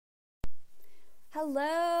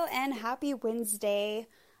Hello and happy Wednesday.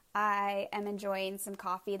 I am enjoying some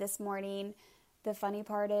coffee this morning. The funny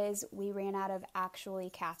part is we ran out of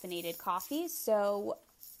actually caffeinated coffee, so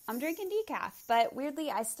I'm drinking decaf. But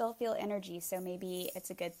weirdly, I still feel energy, so maybe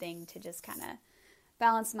it's a good thing to just kind of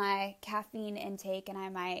balance my caffeine intake, and I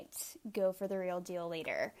might go for the real deal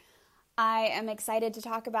later. I am excited to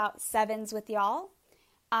talk about sevens with y'all.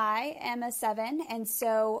 I am a 7, and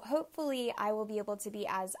so hopefully I will be able to be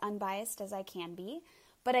as unbiased as I can be.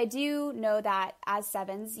 But I do know that as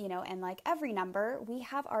 7s, and like every number, we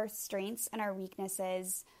have our strengths and our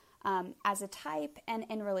weaknesses as a type and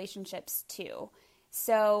in relationships too.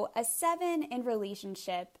 So a 7 in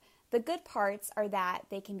relationship, the good parts are that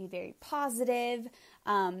they can be very positive.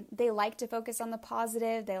 They like to focus on the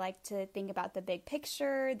positive. They like to think about the big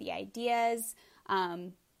picture, the ideas.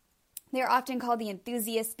 They're often called the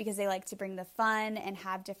enthusiasts because they like to bring the fun and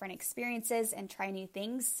have different experiences and try new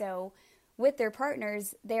things. So with their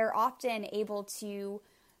partners, they're often able to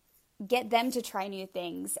get them to try new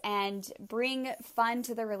things and bring fun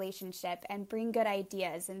to the relationship and bring good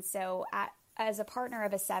ideas. And so as a partner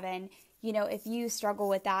of a 7, if you struggle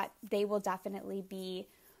with that, they will definitely be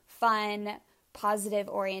fun,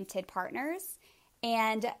 positive-oriented partners.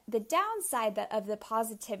 And the downside of the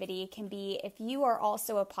positivity can be if you are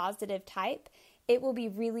also a positive type, it will be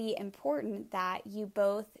really important that you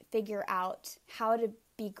both figure out how to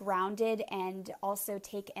be grounded and also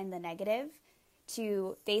take in the negative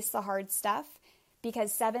to face the hard stuff,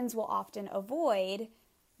 because 7s will often avoid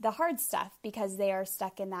the hard stuff because they are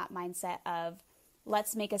stuck in that mindset of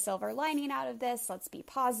let's make a silver lining out of this, let's be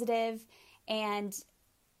positive, and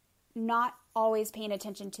not always paying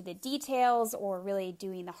attention to the details or really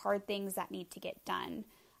doing the hard things that need to get done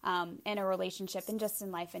in a relationship and just in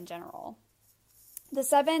life in general. The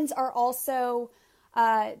 7s are also,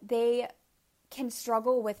 they can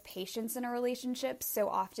struggle with patience in a relationship. So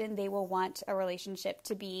often they will want a relationship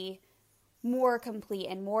to be more complete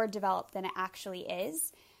and more developed than it actually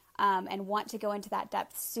is, and want to go into that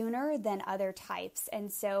depth sooner than other types.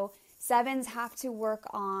 And so 7s have to work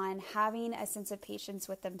on having a sense of patience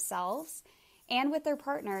with themselves and with their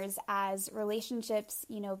partners as relationships,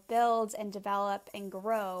 build and develop and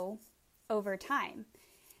grow over time.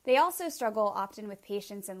 They also struggle often with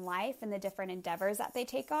patience in life and the different endeavors that they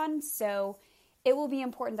take on. So it will be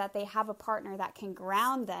important that they have a partner that can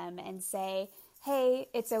ground them and say, hey,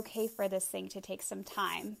 it's okay for this thing to take some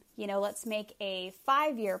time. Let's make a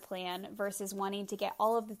 5-year plan versus wanting to get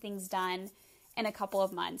all of the things done in a couple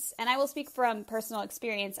of months. And I will speak from personal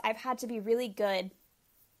experience. I've had to be really good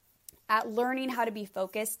at learning how to be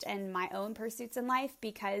focused in my own pursuits in life,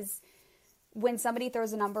 because when somebody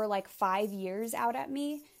throws a number like 5 years out at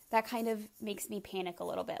me, that kind of makes me panic a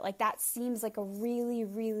little bit. Like that seems like a really,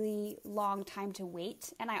 really long time to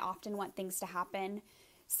wait. And I often want things to happen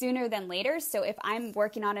sooner than later. So if I'm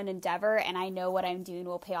working on an endeavor and I know what I'm doing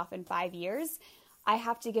will pay off in 5 years, I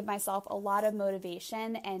have to give myself a lot of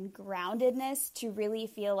motivation and groundedness to really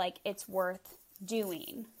feel like it's worth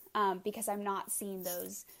doing, because I'm not seeing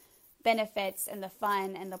those benefits and the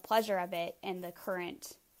fun and the pleasure of it in the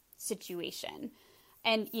current situation.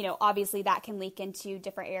 And, obviously that can leak into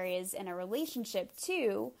different areas in a relationship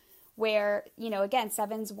too, where, again,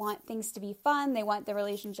 7s want things to be fun. They want the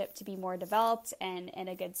relationship to be more developed and in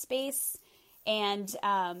a good space. And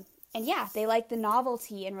yeah, they like the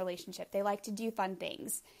novelty in relationship. They like to do fun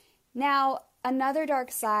things. Now, another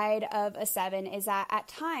dark side of a 7 is that at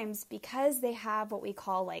times, because they have what we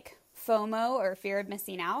call like FOMO, or fear of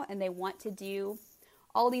missing out, and they want to do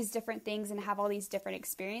all these different things and have all these different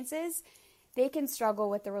experiences, they can struggle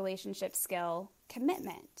with the relationship skill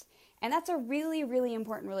commitment. And that's a really, really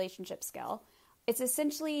important relationship skill. It's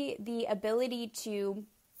essentially the ability to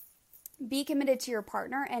be committed to your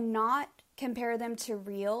partner and not compare them to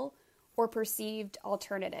real or perceived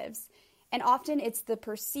alternatives. And often it's the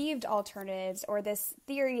perceived alternatives or this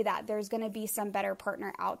theory that there's going to be some better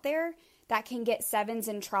partner out there that can get 7s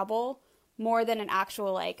in trouble more than an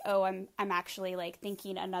actual like, oh, I'm actually like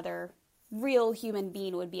thinking another real human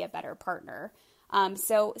being would be a better partner.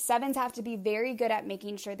 So 7s have to be very good at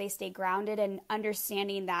making sure they stay grounded and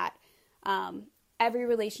understanding that every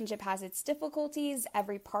relationship has its difficulties.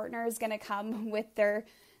 Every partner is going to come with their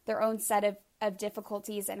own set of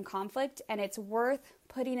difficulties and conflict, and it's worth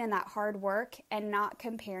putting in that hard work and not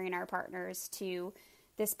comparing our partners to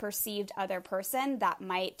this perceived other person that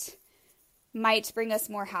might bring us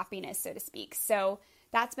more happiness, so to speak. So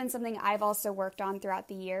that's been something I've also worked on throughout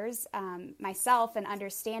the years myself, and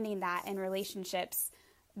understanding that in relationships,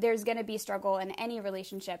 there's going to be struggle in any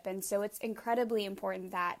relationship. And so it's incredibly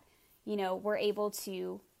important that, we're able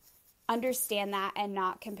to understand that and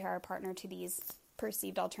not compare our partner to these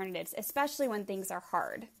perceived alternatives, especially when things are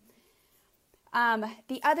hard.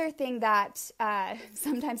 The other thing that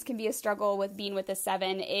sometimes can be a struggle with being with a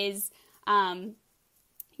 7 is,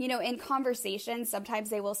 in conversations, sometimes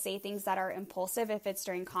they will say things that are impulsive if it's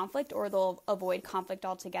during conflict, or they'll avoid conflict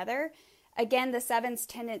altogether. Again, the 7's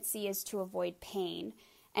tendency is to avoid pain.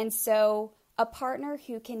 And so a partner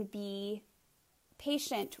who can be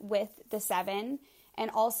patient with the 7 and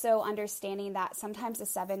also understanding that sometimes the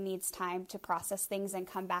 7 needs time to process things and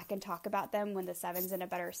come back and talk about them when the 7's in a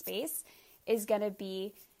better space is going to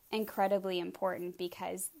be incredibly important,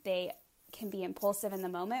 because they can be impulsive in the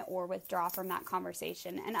moment or withdraw from that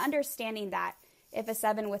conversation. And understanding that if a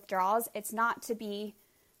 7 withdraws, it's not to be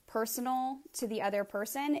personal to the other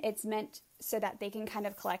person. It's meant so that they can kind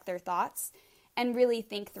of collect their thoughts and really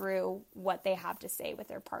think through what they have to say with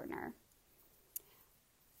their partner.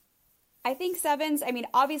 I think 7's,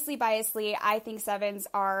 obviously biasly, I think 7's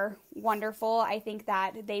are wonderful. I think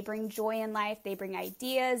that they bring joy in life. They bring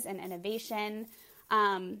ideas and innovation.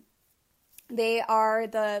 They are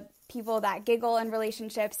the people that giggle in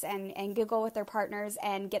relationships and giggle with their partners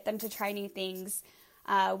and get them to try new things.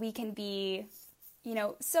 We can be,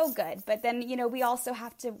 so good. But then, we also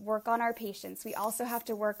have to work on our patience. We also have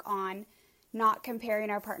to work on not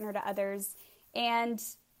comparing our partner to others and,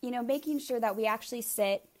 making sure that we actually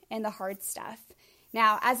sit in the hard stuff.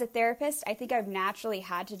 Now, as a therapist, I think I've naturally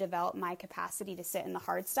had to develop my capacity to sit in the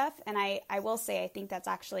hard stuff. And I will say, I think that's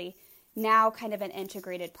actually now kind of an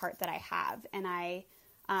integrated part that I have. And I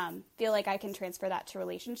feel like I can transfer that to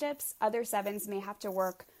relationships. Other 7's may have to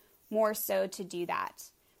work more so to do that.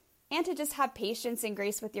 And to just have patience and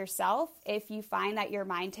grace with yourself if you find that your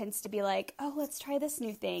mind tends to be like, oh, let's try this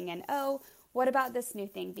new thing. And oh, what about this new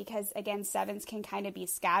thing? Because again, 7's can kind of be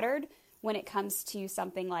scattered when it comes to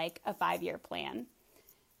something like a 5-year plan.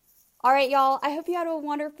 All right, y'all, I hope you had a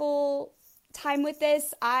wonderful time with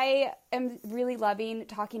this. I am really loving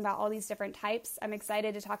talking about all these different types. I'm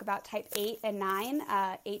excited to talk about type 8 and 9,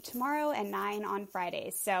 8 tomorrow and 9 on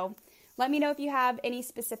Fridays. So let me know if you have any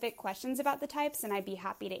specific questions about the types, and I'd be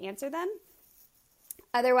happy to answer them.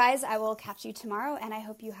 Otherwise, I will catch you tomorrow, and I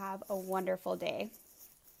hope you have a wonderful day.